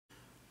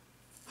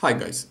Hi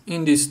guys,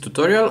 in this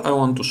tutorial I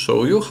want to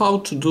show you how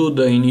to do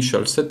the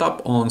initial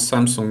setup on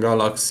Samsung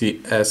Galaxy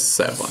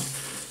S7.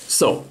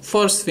 So,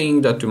 first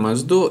thing that you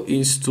must do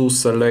is to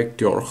select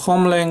your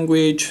home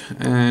language,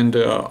 and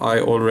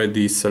I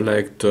already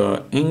select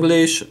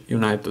English,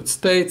 United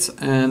States,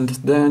 and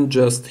then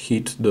just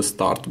hit the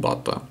start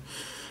button.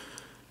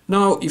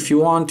 Now, if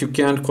you want, you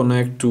can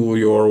connect to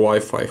your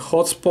Wi-Fi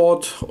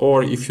hotspot,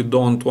 or if you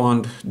don't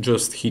want,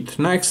 just hit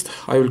next.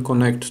 I will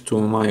connect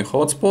to my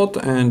hotspot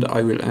and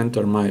I will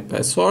enter my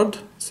password.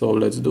 So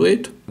let's do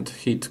it and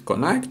hit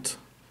connect.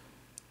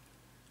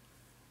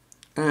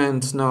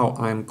 And now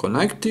I'm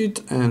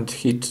connected and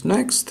hit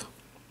next.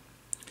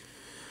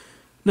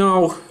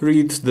 Now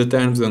read the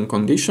terms and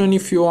conditions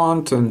if you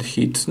want and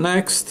hit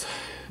next.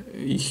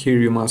 Here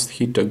you must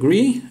hit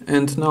agree,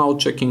 and now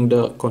checking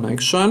the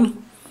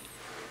connection.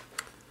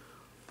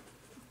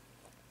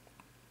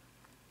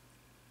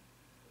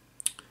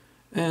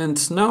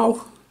 And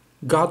now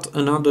got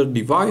another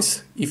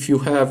device. If you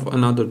have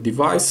another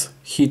device,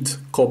 hit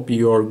copy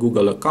your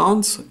Google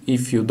accounts.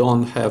 If you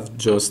don't have,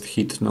 just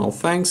hit no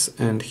thanks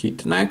and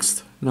hit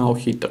next. Now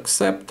hit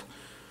accept.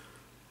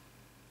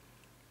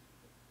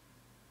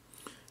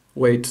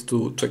 Wait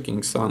to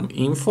checking some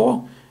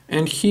info.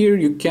 And here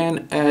you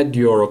can add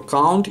your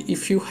account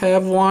if you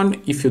have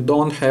one. If you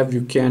don't have,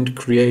 you can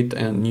create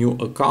a new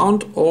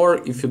account,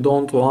 or if you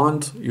don't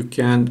want, you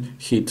can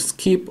hit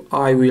skip.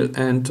 I will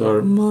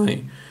enter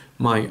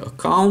my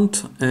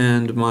account,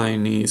 and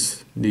mine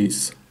is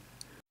this.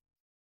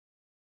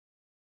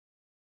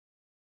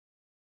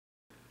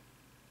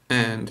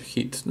 And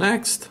hit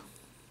next.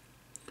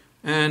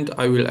 And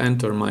I will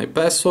enter my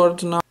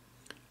password now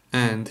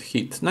and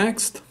hit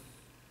next.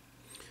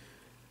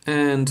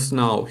 And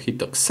now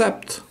hit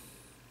accept.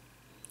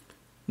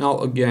 Now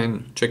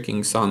again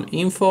checking some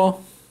info.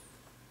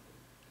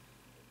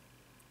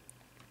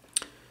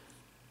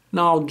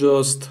 Now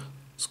just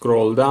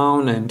scroll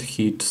down and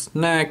hit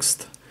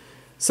next.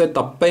 Set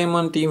up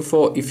payment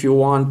info. If you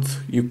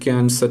want, you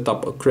can set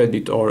up a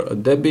credit or a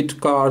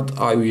debit card.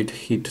 I will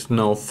hit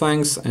no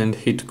thanks and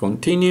hit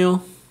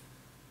continue.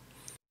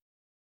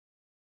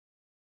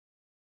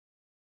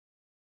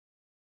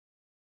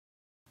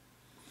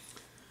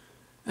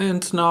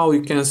 And now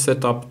you can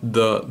set up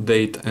the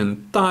date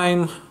and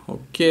time.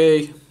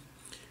 Okay.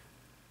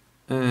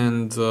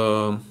 And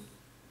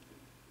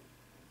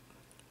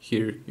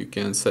here you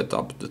can set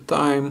up the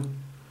time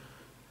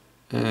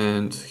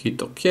and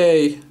hit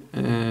OK.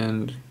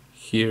 And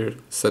here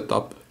set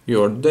up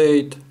your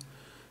date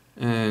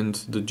and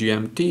the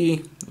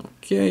GMT.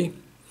 Okay.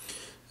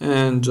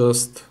 And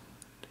just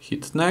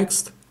hit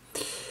next.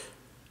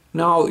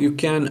 Now you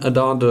can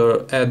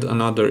add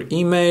another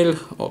email.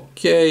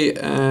 Okay,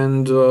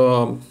 and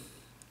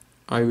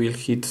I will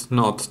hit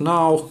not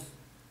now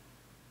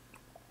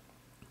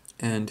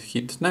and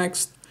hit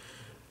next.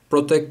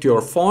 Protect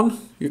your phone.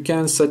 You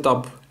can set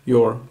up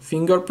your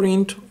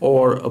fingerprint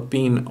or a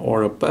PIN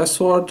or a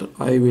password.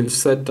 I will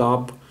set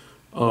up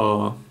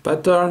a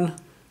pattern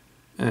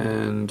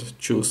and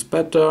choose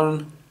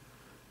pattern.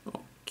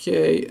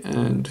 Okay,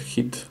 and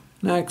hit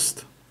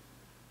next.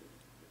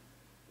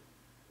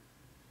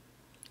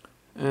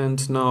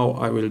 And now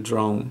I will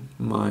draw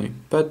my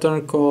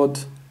pattern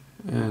code,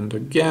 and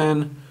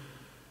again,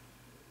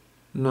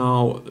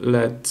 now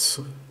let's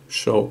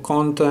show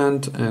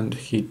content and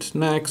hit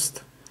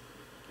next.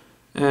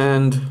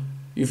 And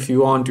if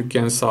you want, you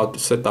can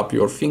set up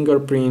your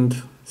fingerprint,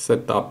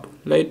 set up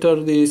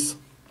later this.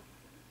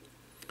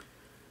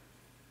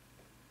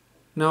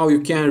 Now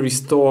you can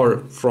restore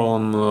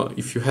from,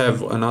 if you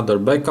have another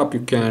backup,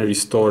 you can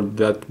restore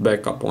that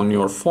backup on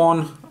your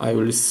phone. I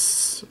will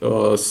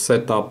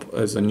set up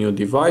as a new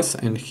device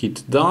and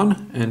hit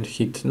done and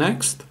hit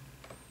next.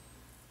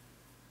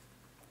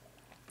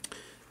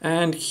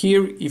 And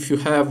here, if you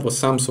have a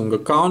Samsung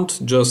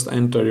account, just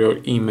enter your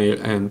email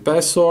and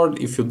password.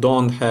 If you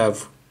don't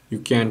have, you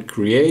can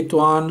create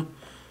one.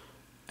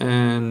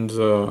 And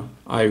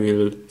I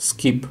will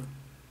skip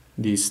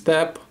this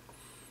step.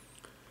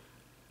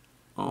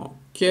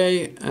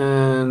 Okay,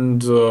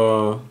 and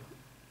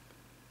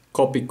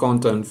copy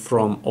content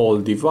from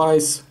old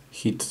device,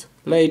 hit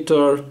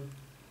later,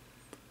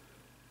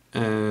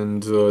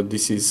 and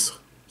this is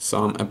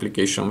some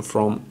application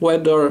from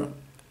weather,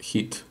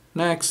 hit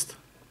next.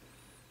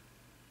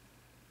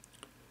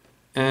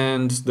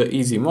 And the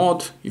easy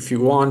mode, if you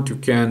want, you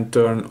can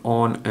turn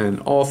on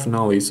and off.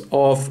 Now is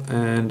off,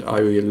 and I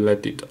will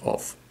let it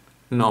off.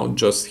 Now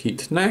just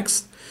hit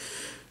next.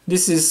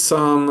 This is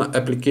some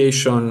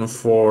application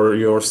for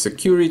your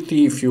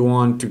security. If you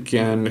want, you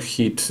can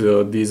hit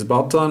this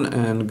button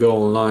and go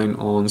online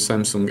on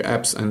Samsung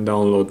apps and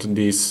download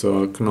this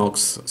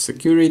Knox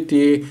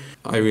security.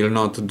 I will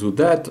not do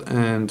that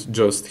and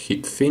just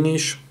hit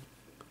finish.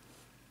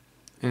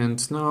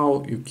 And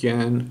now you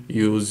can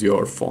use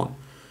your phone.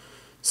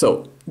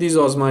 So this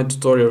was my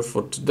tutorial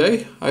for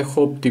today. I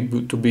hope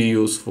to be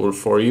useful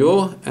for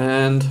you,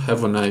 and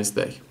have a nice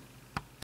day.